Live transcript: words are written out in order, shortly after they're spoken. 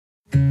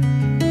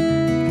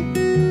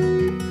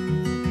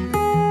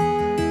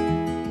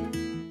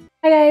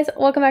guys,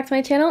 welcome back to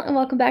my channel and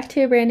welcome back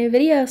to a brand new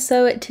video.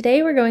 So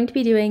today we're going to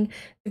be doing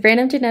the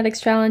Random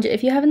Genetics Challenge.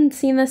 If you haven't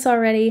seen this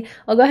already,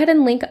 I'll go ahead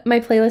and link my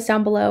playlist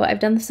down below. I've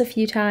done this a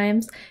few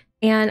times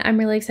and I'm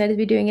really excited to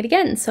be doing it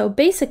again. So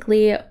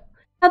basically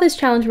how this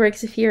challenge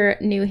works, if you're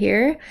new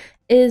here,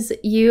 is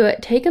you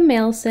take a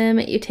male sim,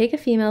 you take a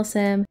female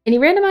sim, and you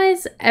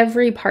randomize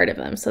every part of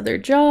them. So their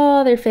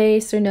jaw, their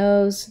face, their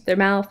nose, their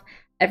mouth,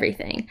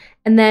 everything.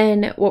 And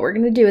then what we're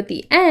going to do at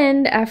the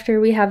end, after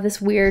we have this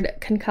weird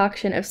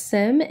concoction of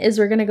sim, is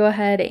we're going to go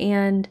ahead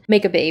and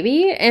make a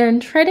baby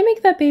and try to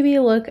make that baby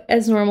look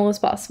as normal as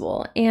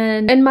possible.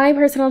 And in my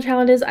personal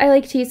challenges, I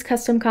like to use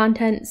custom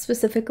content,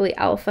 specifically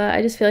alpha.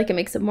 I just feel like it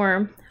makes it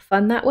more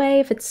fun that way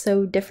if it's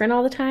so different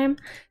all the time.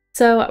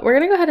 So we're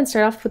going to go ahead and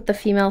start off with the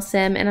female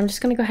sim, and I'm just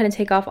going to go ahead and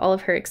take off all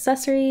of her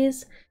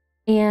accessories.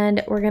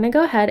 And we're going to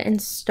go ahead and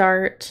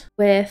start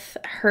with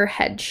her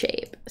head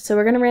shape. So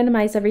we're going to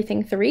randomize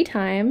everything 3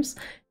 times.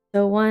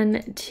 So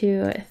 1,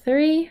 2,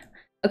 3.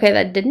 Okay,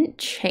 that didn't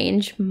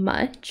change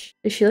much.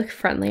 Does she look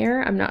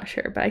friendlier? I'm not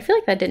sure, but I feel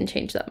like that didn't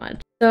change that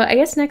much. So I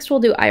guess next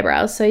we'll do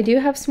eyebrows. So I do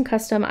have some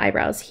custom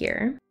eyebrows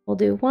here. We'll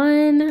do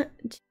 1,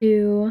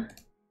 2,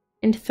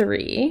 and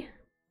 3.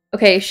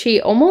 Okay, she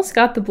almost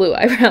got the blue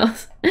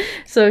eyebrows.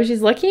 So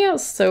she's lucking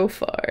out so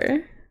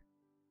far.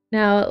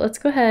 Now let's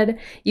go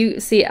ahead. You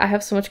see, I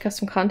have so much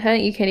custom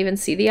content, you can't even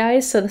see the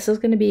eyes, so this is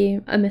going to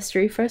be a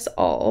mystery for us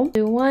all.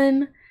 Do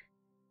 1,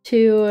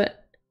 2,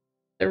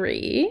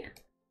 3.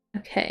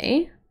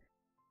 Okay.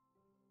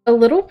 A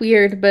little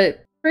weird,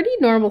 but pretty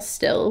normal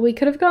still. We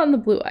could have gotten the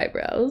blue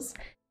eyebrows.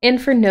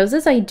 And for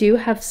noses, I do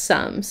have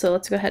some, so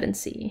let's go ahead and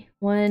see.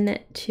 1,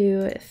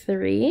 2,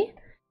 3.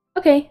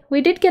 Okay,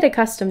 we did get a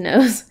custom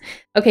nose.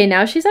 Okay,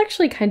 now she's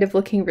actually kind of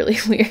looking really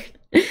weird.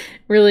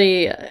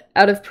 Really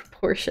out of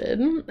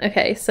proportion.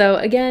 Okay, so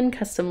again,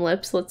 custom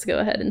lips. Let's go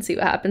ahead and see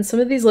what happens. Some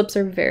of these lips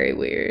are very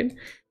weird.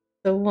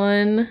 So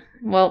 1,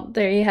 well,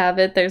 there you have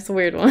it. There's the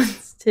weird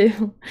ones.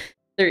 2,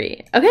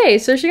 3. Okay,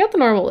 so she got the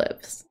normal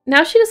lips.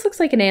 Now she just looks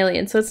like an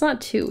alien, so it's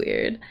not too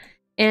weird.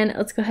 And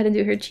let's go ahead and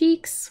do her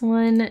cheeks.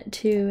 1,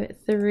 2,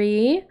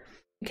 3.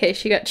 Okay,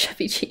 she got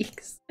chubby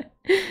cheeks.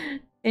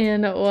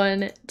 And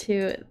 1,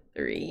 2,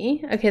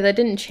 3. Okay, that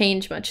didn't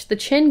change much. The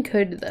chin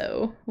could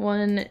though.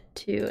 1,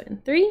 2,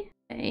 and 3.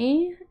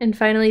 Okay, and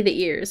finally the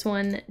ears.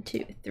 1,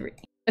 2, 3.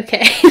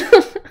 Okay.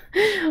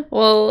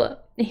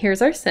 Well,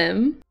 here's our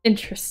sim.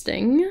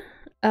 Interesting.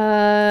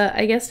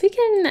 I guess we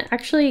can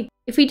actually,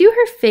 if we do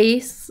her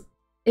face,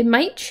 it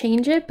might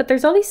change it, but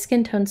there's all these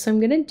skin tones, so I'm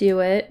gonna do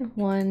it.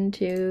 1,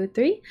 2,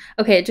 3.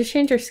 Okay, it just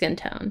changed her skin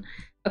tone.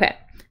 Okay,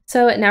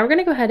 so now we're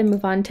gonna go ahead and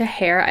move on to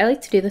hair. I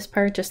like to do this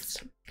part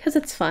just because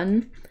it's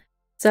fun.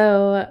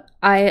 So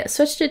I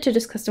switched it to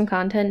just custom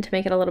content to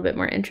make it a little bit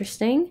more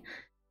interesting.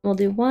 We'll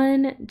do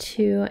 1,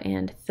 2,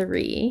 and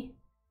 3.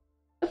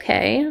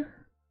 Okay,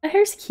 the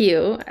hair's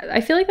cute.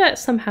 I feel like that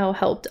somehow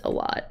helped a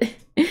lot.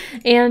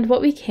 And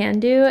what we can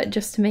do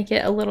just to make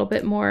it a little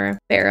bit more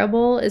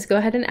bearable is go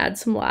ahead and add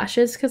some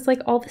lashes, because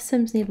like all the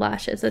Sims need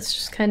lashes. That's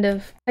just kind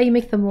of how you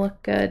make them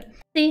look good.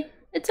 See,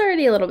 it's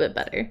already a little bit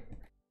better.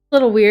 A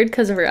little weird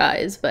because of her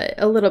eyes, but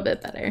a little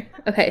bit better.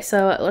 Okay,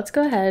 so let's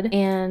go ahead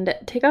and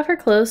take off her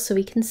clothes so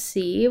we can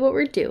see what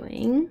we're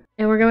doing.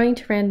 And we're going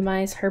to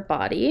randomize her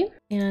body.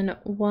 And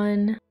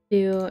 1,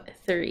 2,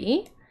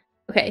 3.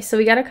 Okay, so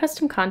we got a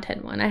custom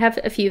content one. I have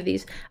a few of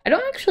these. I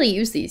don't actually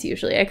use these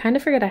usually. I kind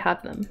of forget I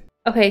have them.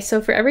 Okay, so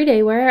for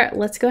everyday wear,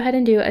 let's go ahead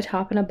and do a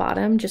top and a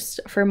bottom just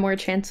for more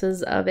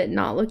chances of it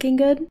not looking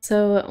good.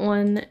 So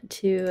 1,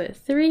 2,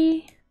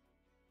 3.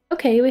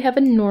 Okay, we have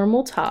a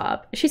normal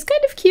top. She's kind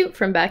of cute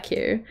from back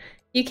here.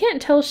 You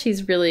can't tell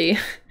she's really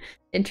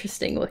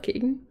interesting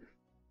looking.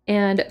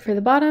 And for the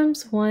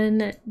bottoms,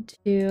 1,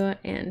 2,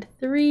 and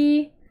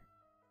 3.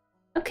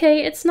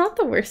 Okay, it's not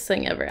the worst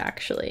thing ever,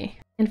 actually.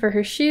 And for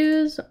her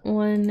shoes,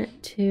 1,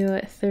 2,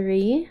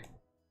 3.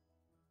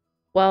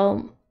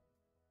 Well,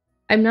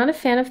 I'm not a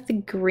fan of the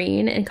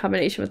green in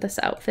combination with this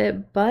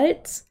outfit,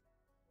 but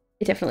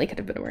it definitely could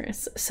have been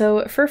worse.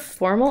 So for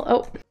formal,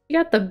 oh, she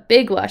got the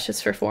big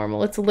lashes for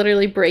formal. It's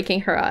literally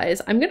breaking her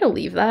eyes. I'm gonna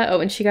leave that. Oh,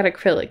 and she got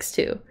acrylics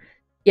too.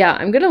 Yeah,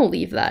 I'm gonna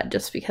leave that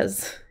just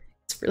because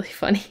it's really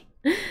funny.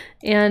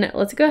 And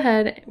let's go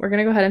ahead. We're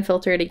gonna go ahead and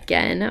filter it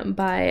again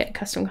by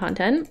custom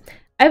content.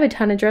 I have a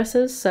ton of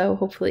dresses, so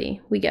hopefully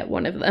we get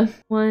one of them.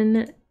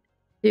 1,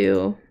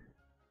 2,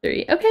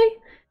 3. Okay,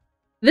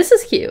 this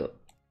is cute.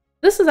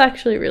 This is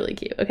actually really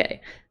cute.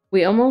 Okay,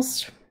 we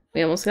almost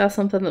got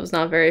something that was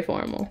not very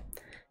formal.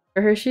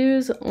 For her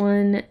shoes,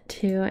 1,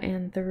 2,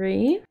 and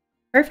 3.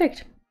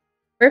 Perfect.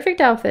 Perfect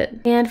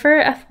outfit. And for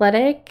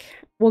athletic,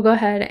 we'll go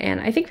ahead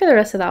and I think for the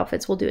rest of the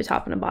outfits, we'll do a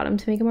top and a bottom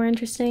to make it more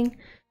interesting.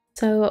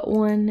 So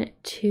 1,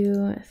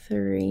 2,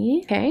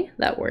 3. Okay,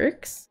 that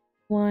works.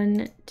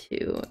 1,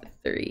 2,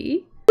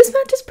 3. This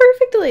matches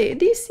perfectly.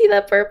 Do you see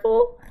that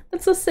purple?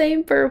 That's the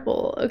same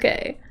purple.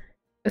 Okay.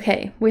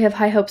 Okay, we have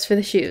high hopes for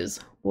the shoes.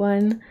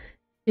 1,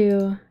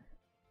 2.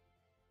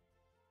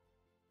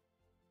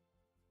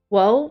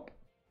 Well,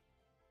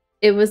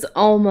 it was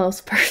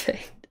almost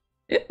perfect.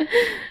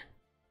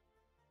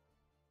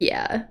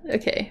 Yeah,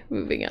 okay,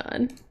 moving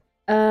on.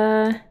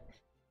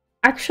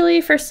 Actually,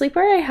 for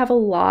sleepwear, I have a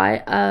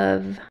lot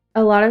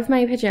of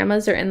my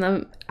pajamas are in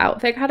the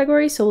outfit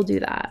category, so we'll do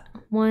that.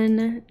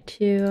 1,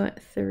 2,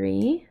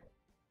 3.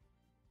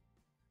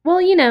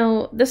 Well, you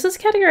know, this is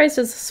categorized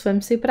as a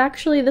swimsuit, but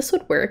actually this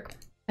would work,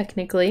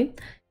 technically.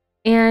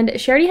 And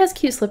she already has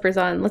cute slippers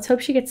on. Let's hope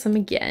she gets them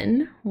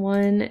again.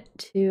 1,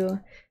 2,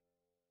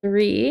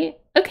 3.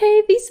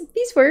 Okay,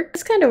 these work.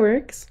 This kind of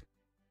works.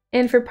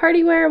 And for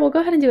party wear, we'll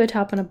go ahead and do a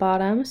top and a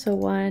bottom. So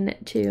 1,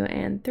 2,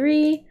 and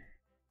 3.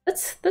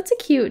 That's a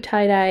cute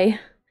tie-dye.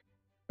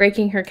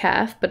 Breaking her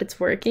calf, but it's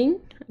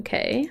working.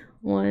 Okay,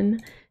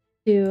 1,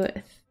 2,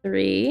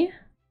 3.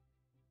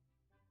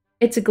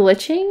 It's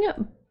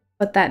glitching,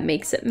 but that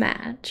makes it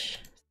match,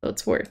 so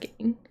it's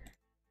working.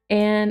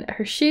 And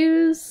her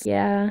shoes,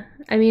 yeah,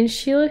 I mean,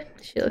 she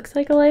looks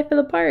like a life of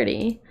the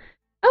party.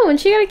 Oh, and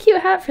she got a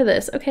cute hat for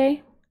this.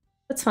 Okay,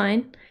 that's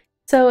fine.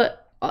 So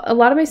a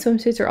lot of my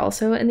swimsuits are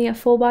also in the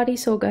full body,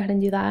 so we'll go ahead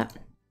and do that.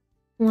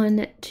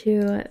 1,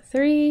 2,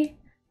 3.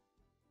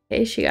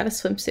 Okay, she got a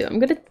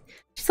swimsuit.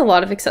 Just a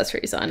lot of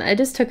accessories on. I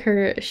just took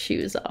her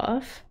shoes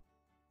off.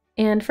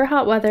 And for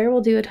hot weather,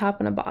 we'll do a top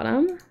and a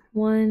bottom.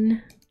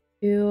 1,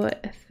 2,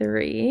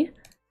 3.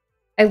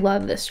 I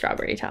love this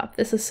strawberry top.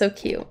 This is so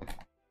cute.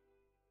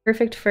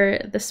 Perfect for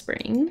the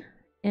spring.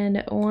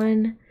 And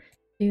 1,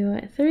 2,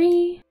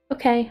 3.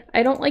 Okay,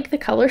 I don't like the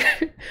color,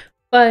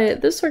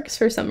 but this works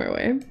for summer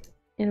wear.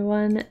 And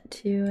 1,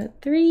 2,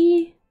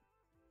 3.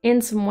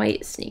 And some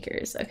white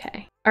sneakers.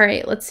 Okay. All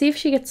right, let's see if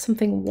she gets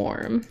something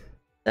warm.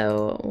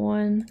 So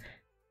 1,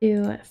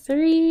 2,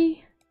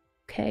 3.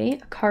 Okay,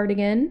 a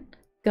cardigan.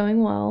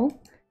 Going well.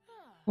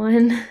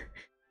 1,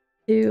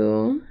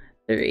 2,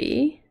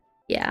 3.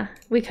 Yeah,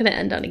 we couldn't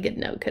end on a good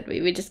note, could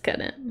we? We just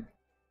couldn't.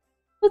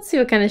 Let's see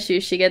what kind of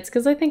shoes she gets,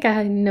 because I think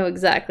I know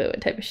exactly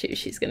what type of shoes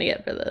she's gonna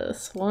get for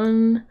this.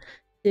 1,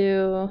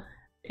 2,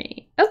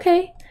 3.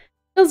 Okay,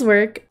 those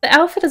work. The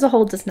outfit as a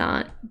whole does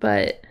not,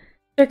 but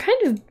they're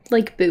kind of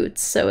like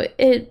boots, so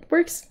it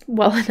works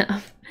well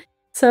enough.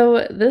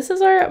 So this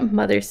is our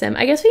mother sim.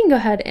 I guess we can go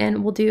ahead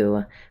and we'll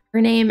do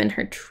her name and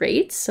her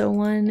traits. So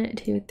 1,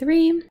 2,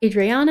 3.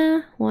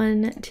 Adriana.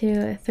 1,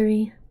 2,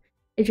 3.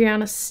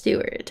 Adriana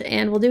Stewart.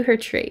 And we'll do her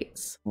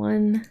traits.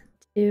 1,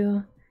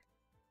 2,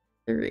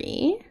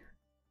 3.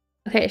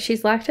 Okay,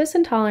 she's lactose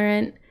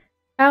intolerant,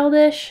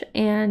 childish,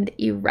 and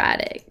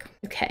erratic.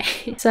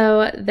 Okay,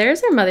 so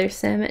there's our mother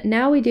sim.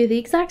 Now we do the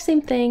exact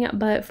same thing,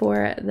 but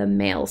for the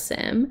male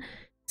sim.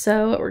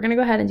 So we're gonna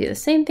go ahead and do the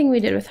same thing we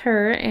did with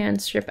her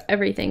and strip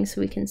everything so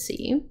we can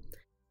see.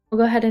 We'll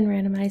go ahead and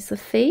randomize the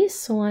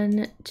face.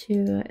 1,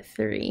 2,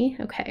 3.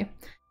 Okay,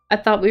 I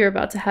thought we were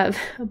about to have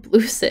a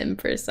blue sim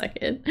for a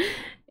second.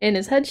 In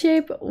his head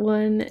shape,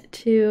 1,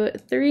 2,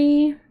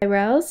 3.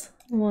 Eyebrows,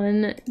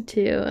 1,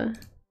 2,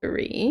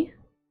 3.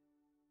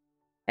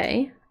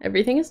 Okay,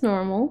 everything is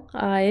normal.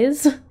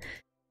 Eyes,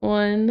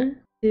 1,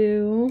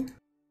 2,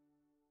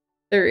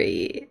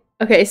 3.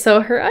 Okay, so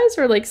her eyes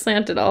were like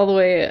slanted all the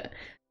way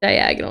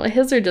diagonal.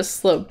 His are just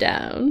sloped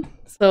down.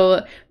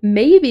 So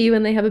maybe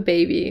when they have a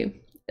baby,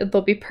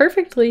 they'll be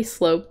perfectly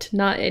sloped,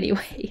 not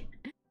anyway.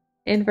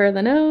 And for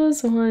the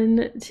nose,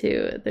 1,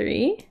 2,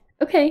 3.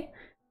 Okay,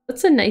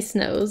 that's a nice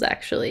nose,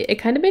 actually. It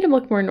kind of made him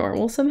look more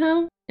normal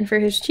somehow. And for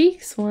his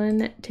cheeks,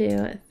 1,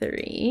 2,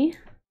 3.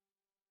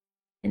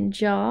 And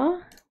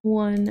jaw,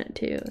 1,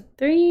 2,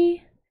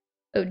 3.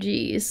 Oh,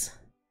 geez.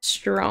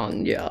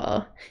 Strong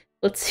jaw.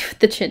 Let's see what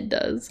the chin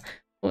does.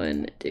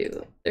 1,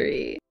 2,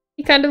 3.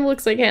 He kind of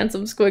looks like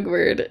handsome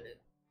Squidward.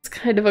 It's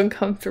kind of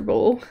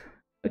uncomfortable.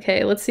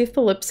 Okay, let's see if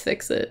the lips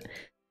fix it.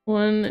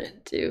 1,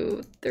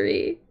 2,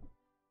 3.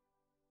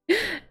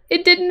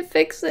 It didn't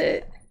fix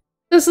it.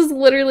 This is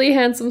literally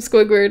handsome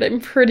Squidward.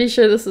 I'm pretty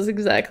sure this is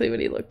exactly what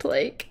he looked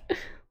like.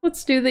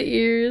 Let's do the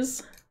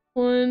ears.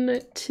 1,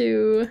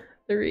 2,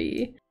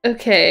 3.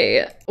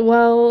 Okay,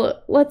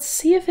 well, let's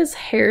see if his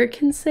hair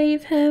can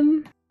save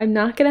him. I'm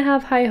not gonna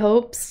have high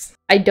hopes.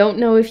 I don't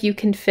know if you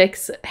can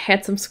fix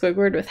handsome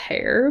Squidward with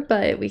hair,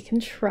 but we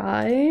can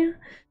try.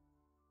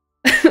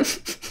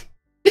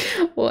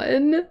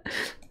 1,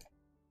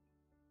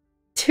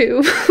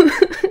 2, 3.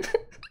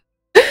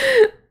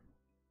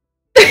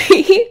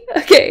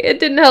 Okay, it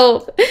didn't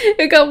help.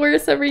 It got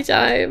worse every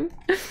time.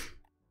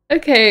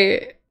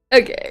 Okay,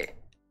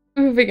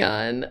 moving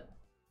on.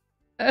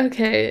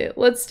 Okay,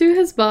 let's do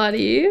his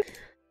body.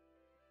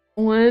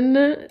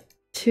 1,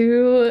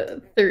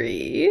 2,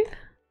 3.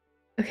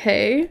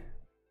 Okay.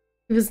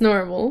 It was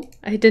normal.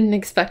 I didn't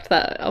expect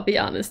that. I'll be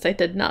honest, I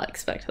did not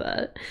expect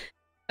that.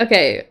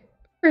 Okay,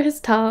 for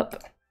his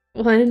top.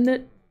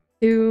 1,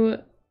 2,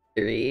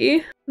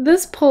 3.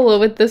 This polo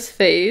with this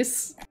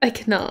face. I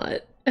cannot.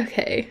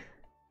 Okay.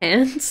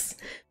 Hands.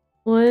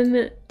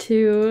 1,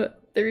 2,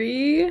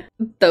 3.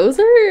 Those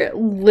are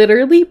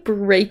literally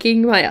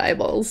breaking my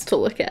eyeballs to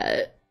look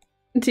at.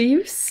 Do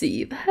you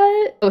see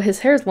that? Oh, his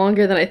hair is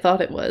longer than I thought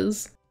it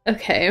was.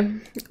 Okay,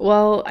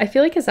 well, I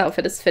feel like his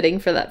outfit is fitting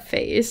for that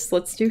face.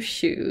 Let's do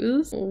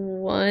shoes.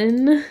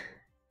 1,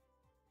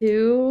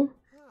 2,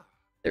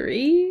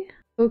 3.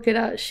 polka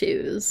dot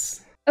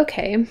shoes.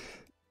 Okay.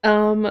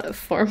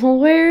 Formal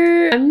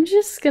wear. I'm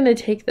just gonna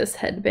take this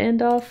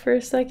headband off for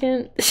a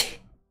second.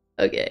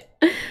 Okay.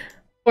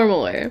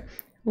 Formal wear.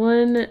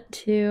 1,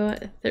 2,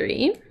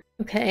 3.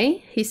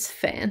 Okay, he's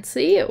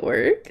fancy. It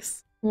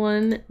works.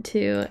 1,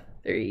 2,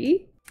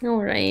 3.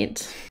 All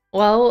right.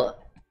 Well,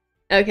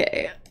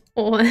 okay.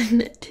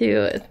 1,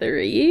 2,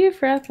 3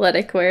 for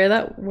athletic wear.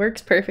 That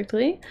works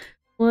perfectly.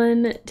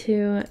 1,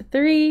 2,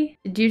 3.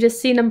 Did you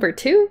just see number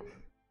 2?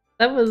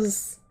 That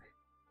was...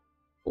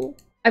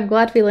 I'm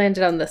glad we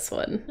landed on this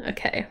one.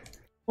 Okay.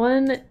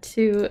 1,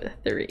 2,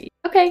 3.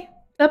 Okay,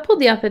 that pulled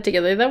the outfit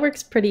together. That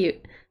works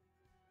pretty...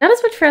 Not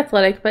as much for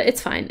athletic, but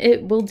it's fine.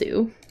 It will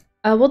do.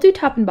 We'll do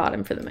top and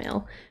bottom for the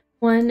male.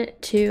 1,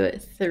 2,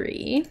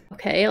 3.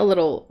 Okay, a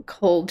little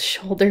cold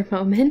shoulder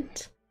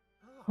moment.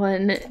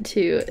 1,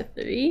 2,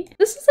 3.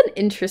 This is an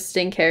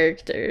interesting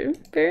character.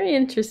 Very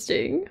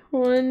interesting.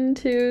 1,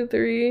 2,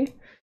 3.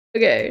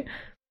 Okay.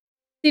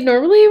 See,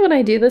 normally when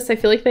I do this, I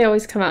feel like they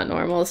always come out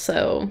normal,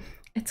 so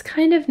it's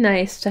kind of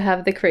nice to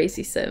have the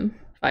crazy sim,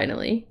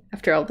 finally,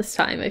 after all this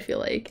time, I feel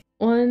like.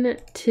 1,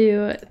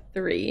 2,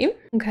 3.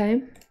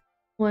 Okay.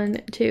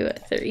 1, 2,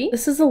 3.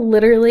 This is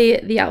literally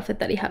the outfit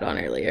that he had on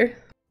earlier.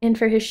 And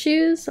for his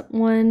shoes,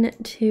 1,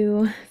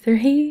 2,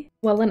 3.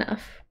 Well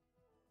enough.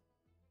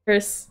 For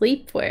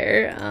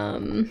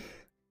sleepwear,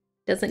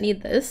 doesn't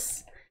need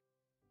this.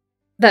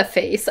 That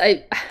face,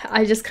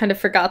 I just kind of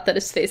forgot that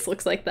his face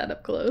looks like that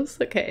up close.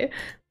 Okay,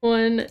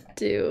 1,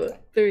 2,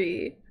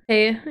 3.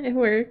 Hey, it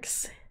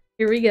works.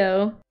 Here we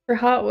go. For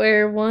hot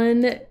wear,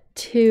 1,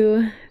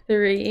 2,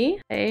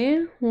 3.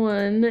 Okay,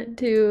 1,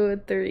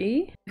 2,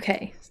 3.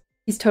 Okay,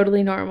 he's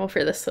totally normal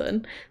for this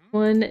one.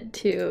 1,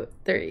 2,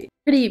 3.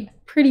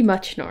 Pretty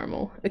much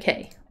normal.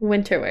 Okay,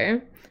 winter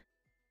wear.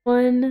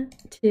 1,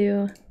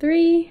 2,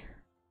 3.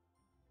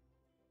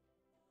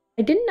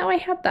 I didn't know I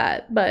had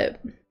that, but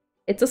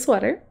it's a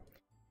sweater.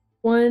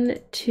 1,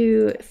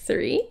 2,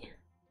 3.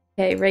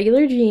 Okay,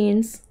 regular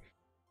jeans.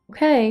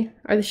 Okay,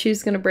 are the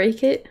shoes gonna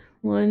break it?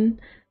 1,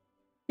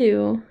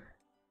 2,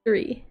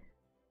 3.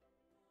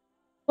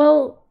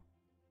 Well,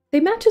 they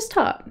match his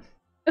top.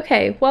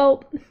 Okay,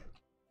 well,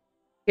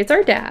 it's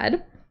our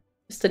dad.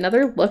 Just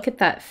another look at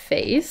that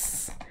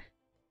face.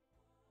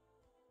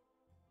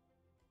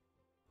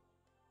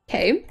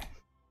 Okay.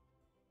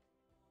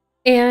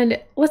 And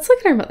let's look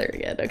at our mother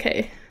again,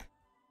 okay?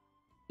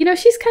 You know,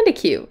 she's kind of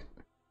cute.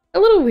 A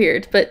little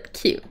weird, but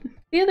cute.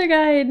 The other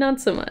guy,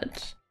 not so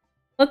much.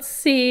 Let's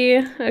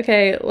see.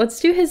 Okay, let's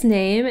do his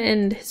name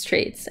and his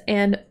traits,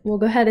 and we'll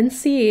go ahead and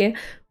see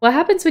what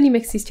happens when you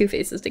mix these two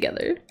faces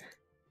together.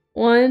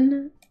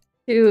 1,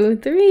 2,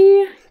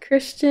 3.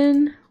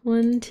 Christian.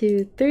 1,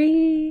 2,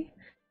 3.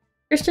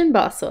 Christian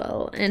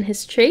Boswell. And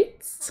his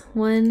traits.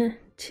 1,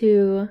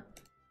 2,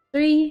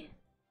 3.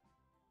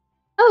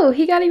 Oh,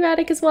 he got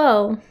erratic as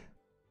well.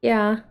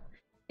 Yeah.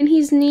 And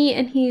he's neat,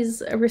 and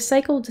he's a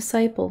recycled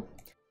disciple.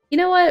 You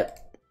know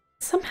what?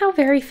 Somehow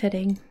very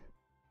fitting.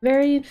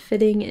 Very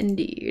fitting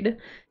indeed.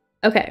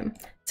 Okay,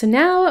 so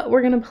now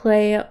we're gonna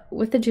play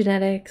with the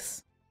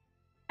genetics.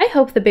 I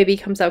hope the baby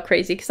comes out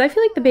crazy, because I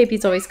feel like the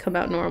babies always come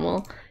out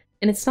normal,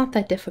 and it's not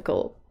that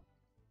difficult.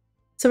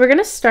 So we're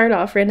gonna start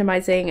off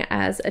randomizing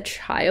as a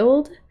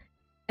child,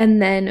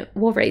 and then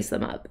we'll raise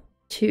them up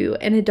to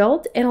an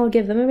adult, and I'll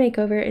give them a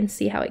makeover and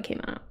see how it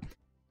came out.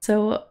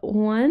 So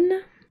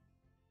 1,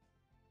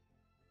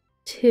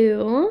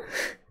 2,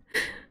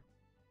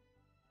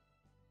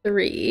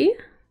 3.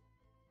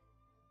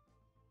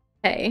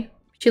 Okay,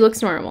 she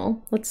looks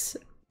normal. Let's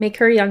make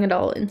her a young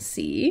adult and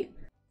see.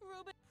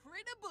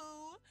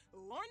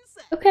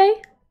 Okay,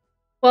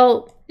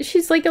 well,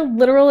 she's like a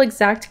literal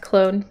exact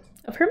clone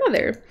of her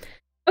mother.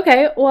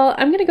 Okay, well,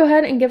 I'm gonna go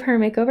ahead and give her a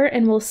makeover,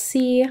 and we'll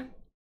see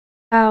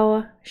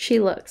how she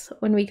looks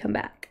when we come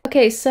back.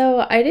 Okay,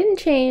 so I didn't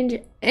change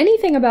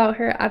anything about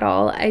her at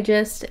all. I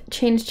just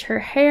changed her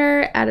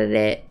hair, added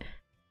it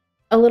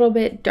a little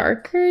bit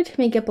darker to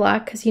make it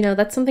black, because, you know,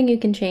 that's something you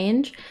can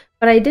change.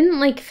 But I didn't,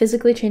 like,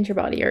 physically change her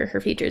body or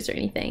her features or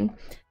anything.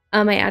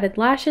 I added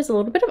lashes, a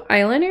little bit of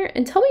eyeliner,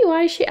 and tell me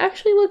why she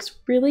actually looks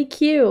really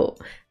cute.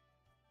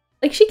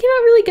 Like, she came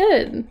out really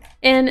good.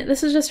 And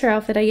this is just her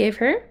outfit I gave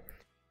her.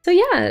 So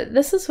yeah,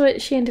 this is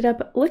what she ended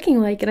up looking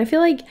like, and I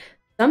feel like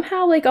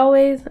somehow, like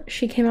always,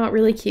 she came out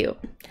really cute.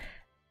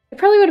 It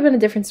probably would have been a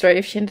different story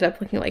if she ended up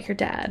looking like her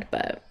dad,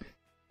 but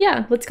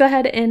yeah, let's go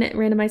ahead and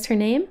randomize her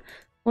name.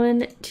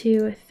 1,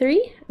 2,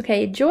 3.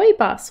 Okay, Joy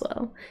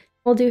Boswell.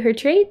 We'll do her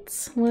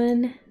traits.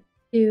 1,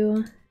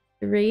 2,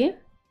 3.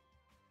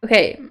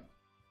 Okay,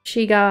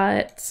 she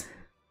got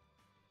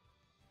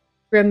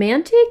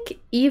romantic,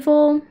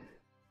 evil.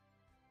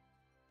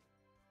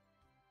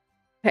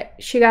 Okay,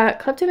 she got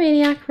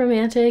kleptomaniac,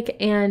 romantic,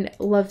 and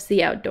loves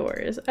the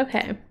outdoors.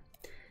 Okay.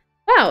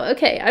 Wow,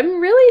 okay.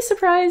 I'm really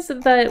surprised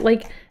that,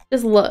 like,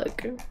 just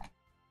look.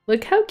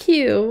 Look how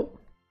cute.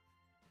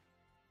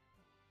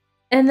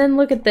 And then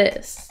look at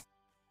this.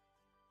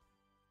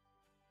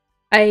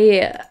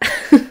 I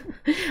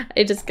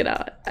just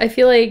cannot. I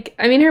feel like,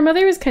 I mean, her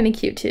mother was kind of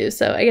cute too,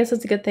 so I guess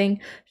that's a good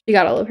thing. she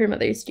got all of her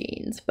mother's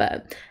genes.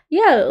 But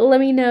yeah, let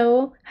me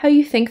know how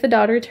you think the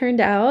daughter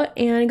turned out,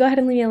 and go ahead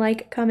and leave me a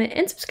like, comment,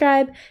 and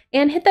subscribe,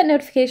 and hit that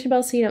notification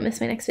bell so you don't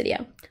miss my next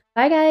video.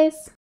 Bye,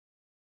 guys!